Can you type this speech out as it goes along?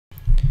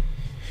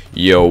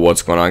Yo,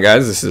 what's going on,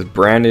 guys? This is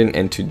Brandon,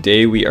 and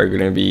today we are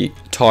going to be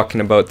talking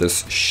about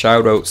this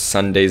Shoutout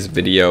Sundays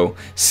video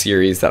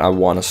series that I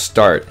want to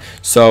start.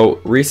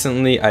 So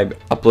recently I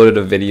uploaded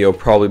a video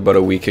probably about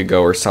a week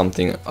ago or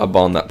something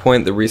about that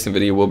point. The recent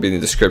video will be in the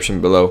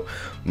description below,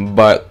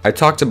 but I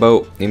talked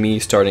about me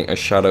starting a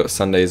Shoutout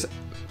Sundays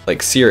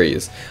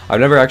series.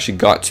 I've never actually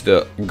got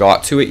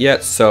to it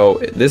yet,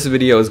 so this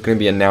video is going to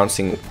be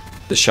announcing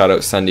the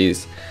Shoutout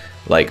Sundays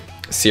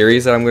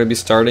series that I'm going to be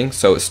starting.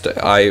 So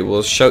I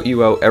will shout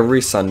you out every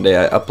Sunday.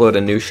 I upload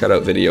a new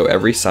shoutout video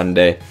every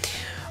Sunday.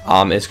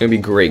 It's going to be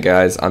great,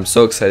 guys. I'm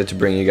so excited to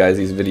bring you guys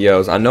these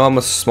videos. I know I'm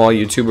a small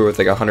YouTuber with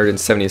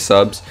 170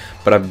 subs,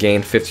 but I've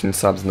gained 15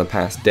 subs in the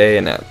past day,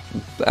 and that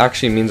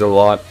actually means a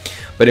lot.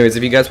 But anyways,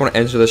 if you guys want to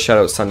enter the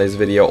Shoutout Sundays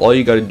video, all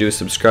you got to do is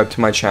subscribe to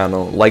my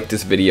channel, like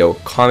this video,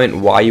 comment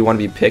why you want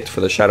to be picked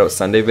for the Shoutout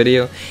Sunday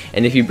video,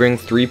 and if you bring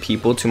 3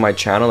 people to my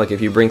channel, if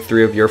you bring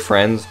 3 of your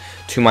friends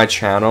to my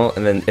channel,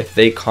 and then if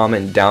they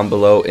comment down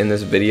below in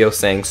this video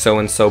saying so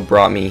and so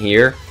brought me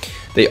here,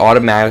 they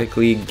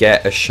automatically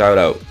get a shout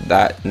out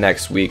that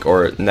next week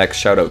or next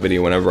shout out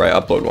video whenever I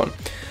upload one.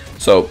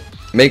 So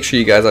make sure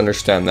you guys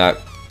understand that.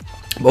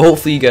 But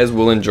hopefully you guys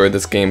will enjoy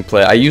this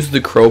gameplay. I used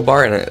the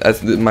crowbar, and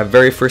that's my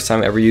very first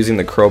time ever using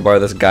the crowbar.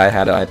 This guy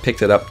had it. I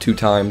picked it up 2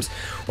 times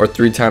or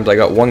 3 times. I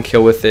got 1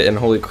 kill with it, and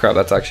holy crap,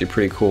 that's actually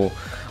pretty cool.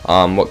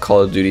 What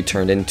Call of Duty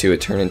turned into. It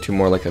turned into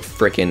more like a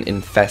freaking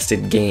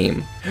infested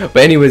game. But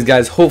anyways,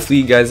 guys, hopefully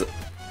you guys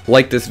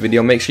like this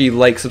video. Make sure you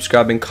like,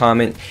 subscribe, and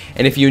comment.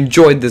 And if you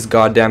enjoyed this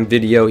goddamn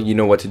video, you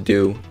know what to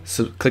do.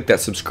 So click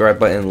that subscribe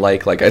button,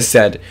 like I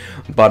said.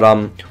 But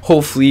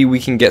hopefully we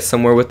can get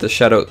somewhere with the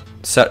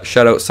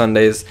Shoutout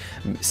Sundays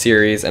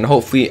series, and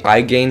hopefully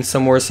I gain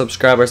some more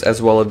subscribers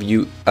as well as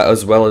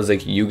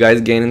you guys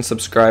gaining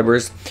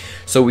subscribers,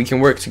 so we can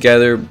work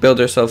together,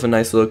 build ourselves a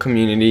nice little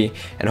community,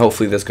 and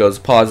hopefully this goes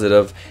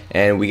positive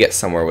and we get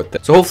somewhere with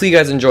it. So hopefully you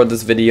guys enjoyed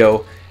this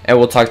video, and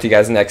we'll talk to you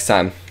guys next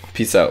time.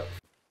 Peace out.